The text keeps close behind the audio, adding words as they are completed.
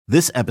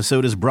This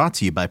episode is brought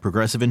to you by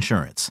Progressive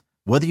Insurance.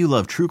 Whether you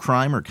love true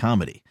crime or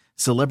comedy,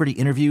 celebrity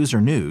interviews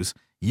or news,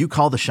 you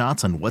call the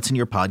shots on what's in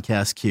your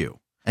podcast queue.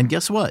 And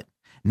guess what?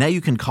 Now you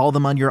can call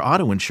them on your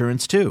auto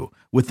insurance too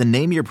with the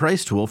Name Your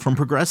Price tool from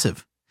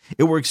Progressive.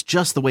 It works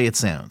just the way it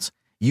sounds.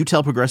 You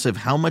tell Progressive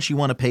how much you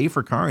want to pay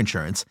for car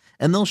insurance,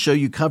 and they'll show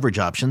you coverage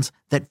options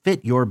that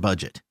fit your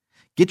budget.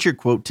 Get your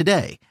quote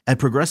today at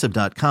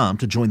Progressive.com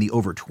to join the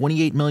over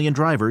 28 million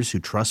drivers who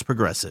trust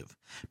Progressive.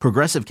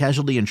 Progressive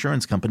Casualty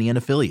Insurance Company and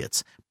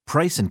Affiliates.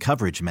 Price and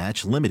coverage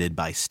match limited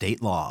by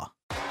state law.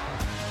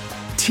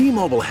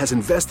 T-Mobile has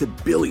invested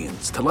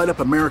billions to light up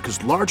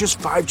America's largest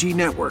 5G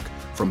network,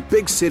 from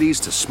big cities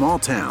to small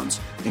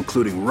towns,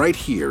 including right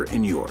here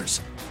in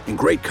yours. And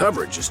great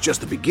coverage is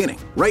just the beginning.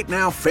 Right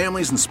now,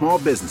 families and small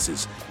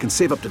businesses can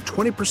save up to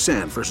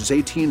 20% versus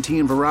AT&T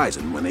and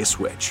Verizon when they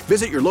switch.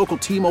 Visit your local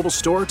T-Mobile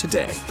store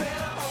today.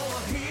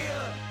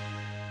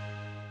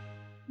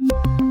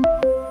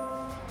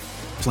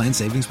 Plan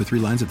savings with 3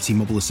 lines of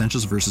T-Mobile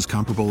Essentials versus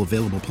comparable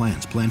available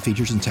plans. Plan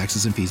features and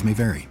taxes and fees may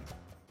vary.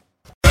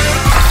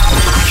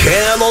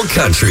 Camel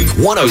Country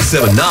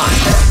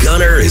 107.9.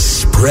 Gunner is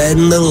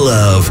spreading the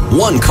love,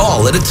 one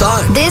call at a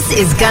time. This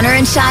is Gunner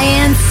and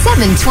Cheyenne,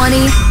 720.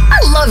 I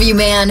love you,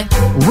 man.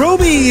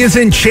 Ruby is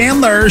in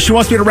Chandler. She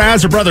wants me to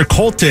razz her brother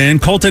Colton.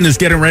 Colton is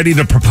getting ready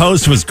to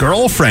propose to his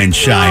girlfriend,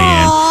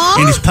 Cheyenne. Aww.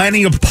 And he's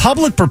planning a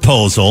public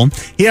proposal.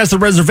 He has the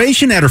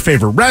reservation at her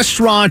favorite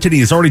restaurant, and he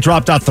has already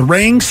dropped out the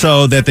ring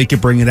so that they can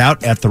bring it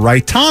out at the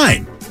right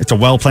time. It's a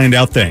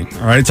well-planned-out thing,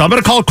 all right? So I'm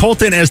going to call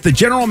Colton as the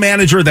general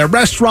manager of that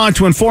restaurant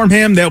to inform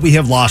him that we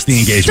have lost the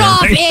engagement.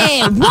 Stop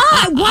it!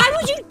 Why? Why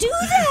would you do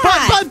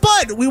that?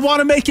 But we want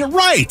to make it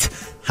right.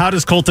 How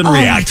does Colton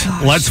react?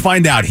 Let's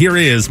find out. Here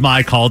is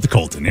my call to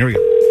Colton. Here we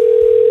go.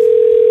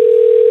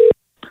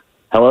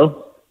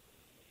 Hello?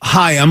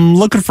 Hi, I'm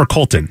looking for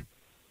Colton.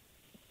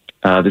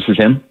 This is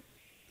him.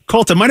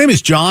 Colton, my name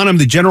is John. I'm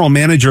the general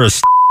manager of...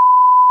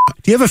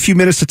 Do you have a few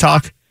minutes to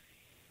talk?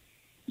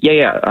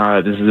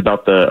 Yeah. This is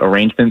about the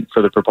arrangement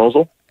for the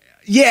proposal?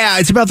 Yeah,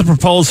 it's about the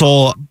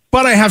proposal,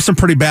 but I have some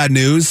pretty bad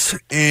news,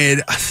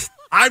 and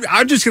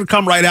I'm just going to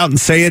come right out and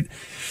say it.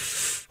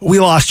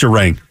 We lost your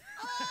ring.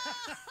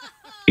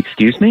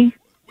 Excuse me?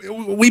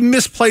 We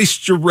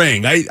misplaced your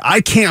ring.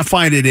 I can't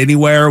find it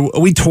anywhere.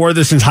 We tore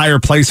this entire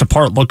place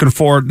apart looking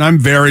for it, and I'm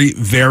very,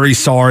 very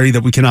sorry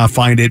that we cannot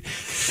find it.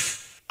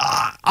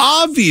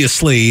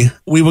 Obviously,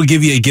 we will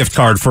give you a gift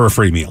card for a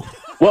free meal.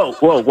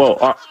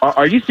 Whoa.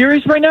 Are you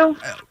serious right now?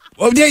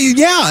 Oh,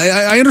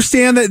 yeah. I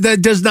understand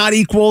that does not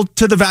equal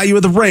to the value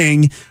of the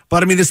ring,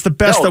 but I mean, it's the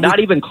best. No,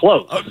 not even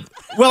close.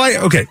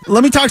 Okay.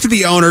 Let me talk to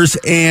the owners,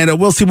 and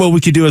we'll see what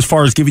we can do as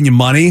far as giving you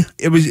money.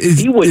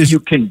 You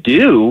can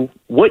do.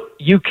 What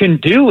you can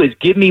do is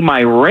give me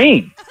my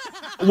ring.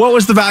 What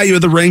was the value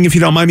of the ring, if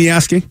you don't mind me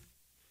asking?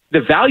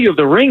 The value of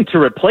the ring, to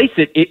replace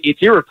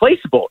it's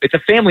irreplaceable. It's a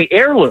family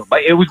heirloom.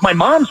 It was my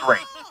mom's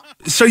ring.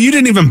 So you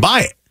didn't even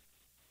buy it?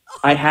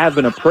 I have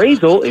an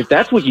appraisal, if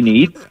that's what you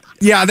need.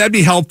 Yeah, that'd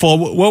be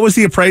helpful. What was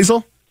the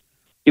appraisal?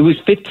 It was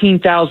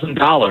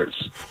 $15,000.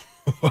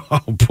 Oh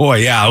boy,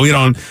 yeah, we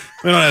don't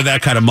have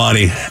that kind of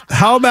money.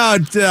 How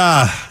about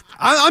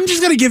I'm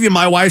just going to give you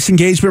my wife's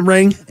engagement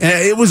ring.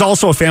 It was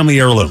also a family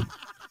heirloom.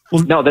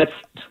 Well, no, that's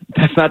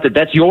not that.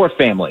 That's your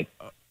family.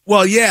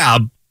 Well, yeah,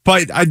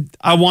 but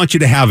I want you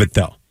to have it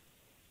though.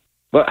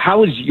 But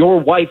how is your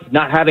wife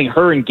not having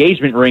her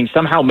engagement ring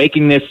somehow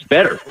making this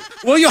better?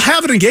 Well, you'll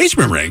have an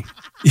engagement ring.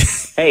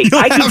 Hey,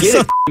 I can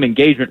get an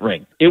engagement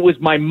ring. It was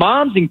my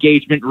mom's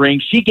engagement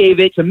ring. She gave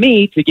it to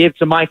me to give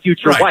to my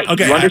future wife.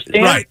 Okay, you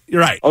understand? Right,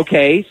 you're right.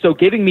 Okay, so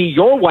giving me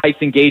your wife's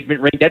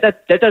engagement ring,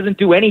 that doesn't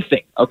do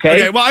anything,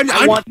 okay? Well,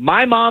 I want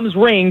my mom's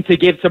ring to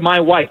give to my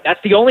wife. That's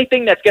the only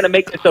thing that's going to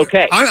make this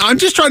okay. I'm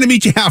just trying to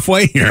meet you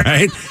halfway here,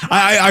 right?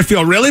 I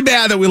feel really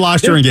bad that we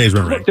lost your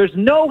engagement ring. There's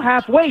no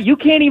halfway. You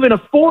can't even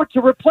afford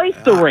to replace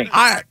the ring.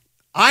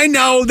 I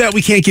know that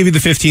we can't give you the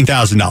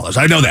 $15,000.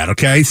 I know that,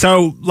 okay?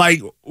 So,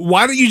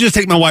 why don't you just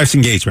take my wife's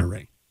engagement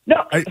ring?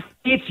 No,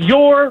 it's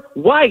your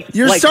wife.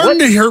 You're starting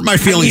to hurt my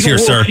feelings here,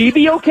 sir. Will she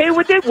be okay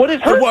with it? What is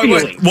her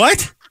feeling?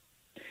 What?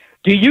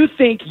 Do you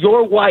think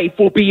your wife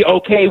will be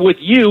okay with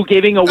you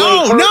giving away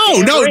her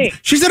ring?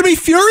 She's going to be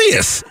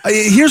furious.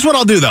 Here's what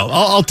I'll do, though.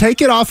 I'll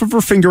take it off of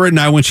her finger at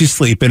night when she's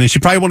sleeping, and she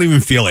probably won't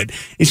even feel it.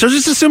 And she'll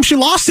just assume she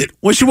lost it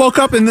when she woke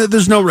up and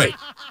there's no ring.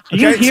 Do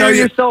you hear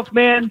yourself,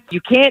 man?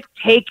 You can't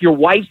take your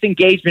wife's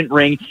engagement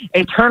ring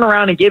and turn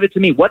around and give it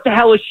to me. What the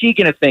hell is she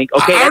going to think?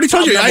 Okay, I already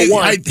told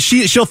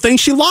you. She'll think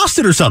she lost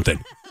it or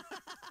something.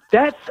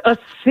 That's a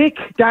sick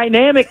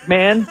dynamic,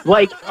 man. All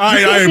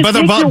right. But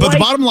the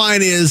bottom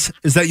line is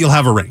that you'll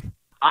have a ring.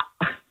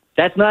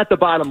 That's not the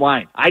bottom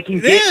line. I can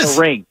get a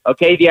ring,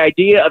 okay? The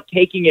idea of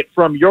taking it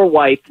from your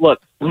wife, look,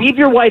 leave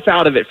your wife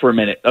out of it for a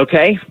minute,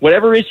 okay?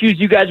 Whatever issues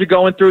you guys are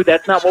going through,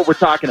 that's not what we're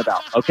talking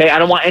about, okay? I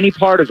don't want any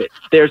part of it.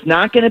 There's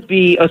not going to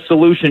be a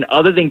solution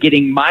other than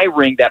getting my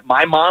ring that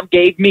my mom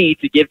gave me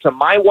to give to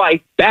my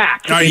wife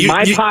back in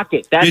my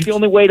pocket. That's the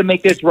only way to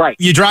make this right.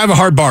 You drive a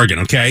hard bargain,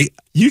 okay?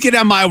 You can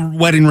have my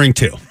wedding ring,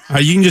 too.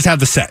 You can just have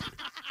the set,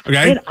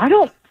 okay?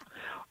 Man,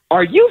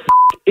 Are you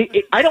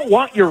I don't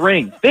want your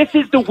ring. This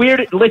is the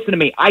weirdest. Listen to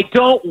me. I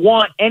don't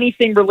want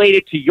anything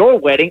related to your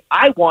wedding.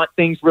 I want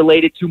things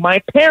related to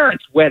my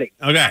parents' wedding.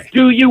 Okay.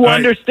 Do you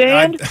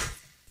understand?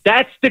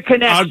 That's the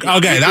connection.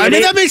 Okay.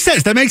 That makes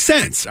sense. That makes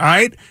sense. All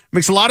right.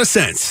 Makes a lot of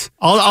sense.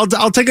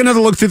 I'll take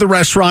another look through the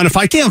restaurant. If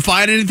I can't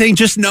find anything,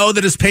 just know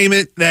that as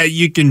payment that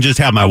you can just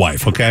have my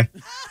wife. Okay.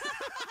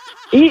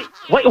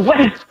 What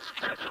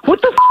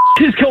the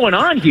is going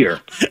on here?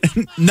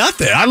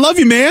 Nothing. I love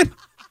you, man.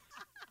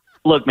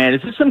 Look, man,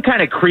 is this some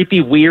kind of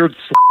creepy, weird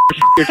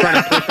you're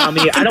trying to push on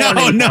me? I don't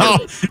want No.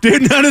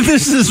 Dude, none of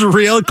this is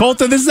real.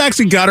 Colton, this is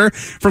actually Gunner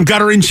from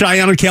Gunner in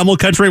Cheyenne on Camel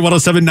Country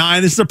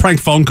 107.9. This is a prank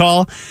phone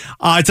call.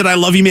 It's an I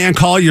love you, man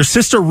call. Your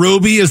sister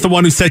Ruby is the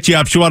one who set you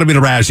up. She wanted me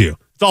to razz you.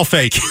 It's all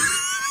fake.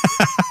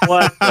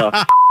 What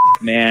the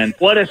man?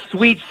 What a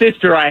sweet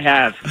sister I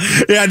have.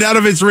 Yeah, none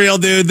of it's real,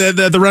 dude.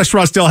 The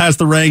restaurant still has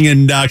the ring,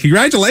 and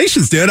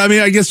congratulations, dude. I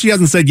mean, I guess she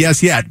hasn't said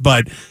yes yet,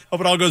 but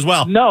hope it all goes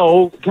well.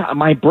 No, God,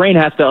 my brain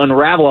has to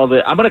unravel all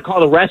this. I'm going to call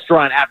the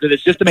restaurant after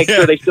this just to make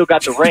sure they still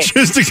got the ring.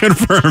 Just to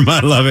confirm. I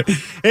love it.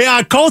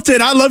 Hey,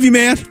 Colton, I love you,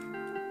 man.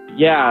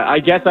 Yeah, I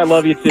guess I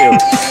love you too.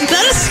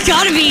 That has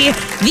got to be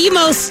the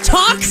most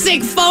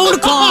toxic phone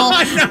call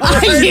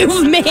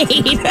you've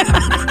made.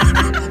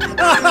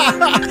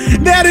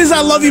 That is I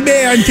Love You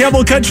Man,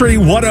 Camel Country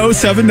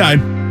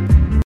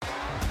 107.9.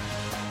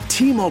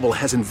 T-Mobile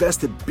has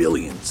invested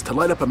billions to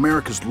light up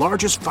America's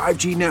largest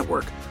 5G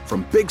network,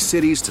 from big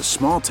cities to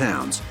small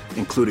towns,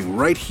 including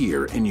right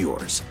here in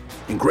yours.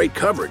 And great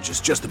coverage is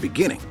just the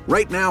beginning.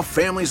 Right now,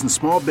 families and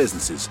small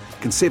businesses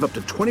can save up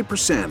to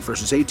 20%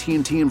 versus AT&T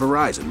and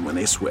Verizon when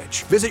they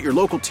switch. Visit your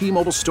local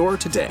T-Mobile store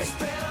today.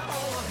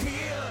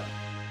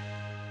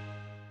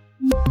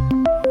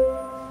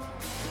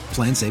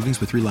 Plan savings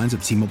with 3 lines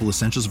of T-Mobile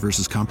Essentials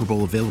versus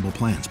comparable available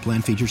plans.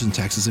 Plan features and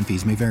taxes and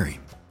fees may vary.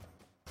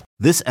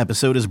 This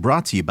episode is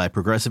brought to you by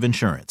Progressive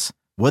Insurance.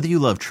 Whether you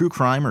love true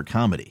crime or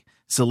comedy,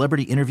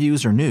 celebrity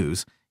interviews or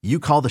news, you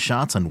call the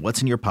shots on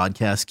what's in your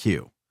podcast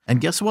queue. And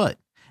guess what?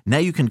 Now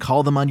you can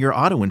call them on your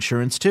auto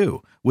insurance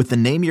too with the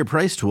Name Your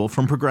Price tool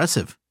from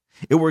Progressive.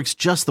 It works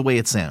just the way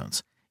it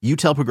sounds. You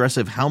tell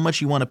Progressive how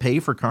much you want to pay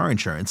for car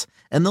insurance,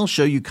 and they'll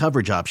show you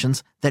coverage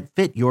options that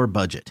fit your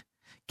budget.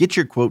 Get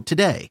your quote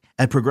today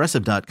at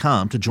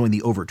Progressive.com to join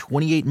the over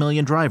 28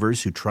 million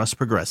drivers who trust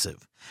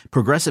Progressive.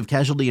 Progressive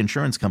Casualty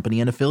Insurance Company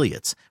and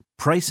Affiliates.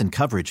 Price and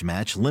coverage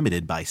match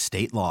limited by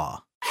state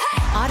law.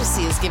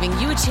 Odyssey is giving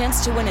you a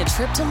chance to win a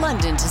trip to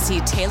London to see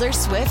Taylor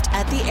Swift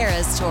at the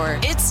Eras Tour.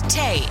 It's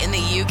Tay in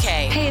the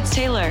UK. Hey, it's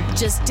Taylor.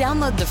 Just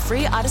download the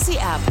free Odyssey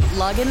app,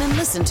 log in and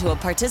listen to a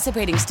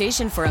participating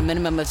station for a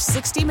minimum of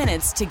 60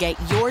 minutes to get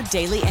your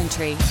daily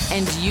entry.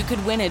 And you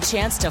could win a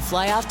chance to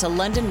fly off to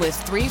London with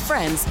 3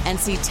 friends and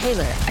see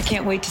Taylor. I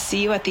can't wait to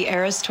see you at the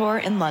Eras Tour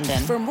in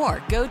London. For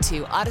more, go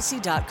to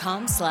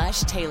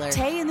odyssey.com/Taylor.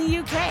 Tay in the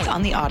UK. It's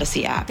on the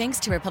Odyssey app. Thanks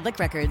to Republic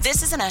Records.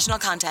 This is a national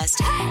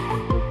contest.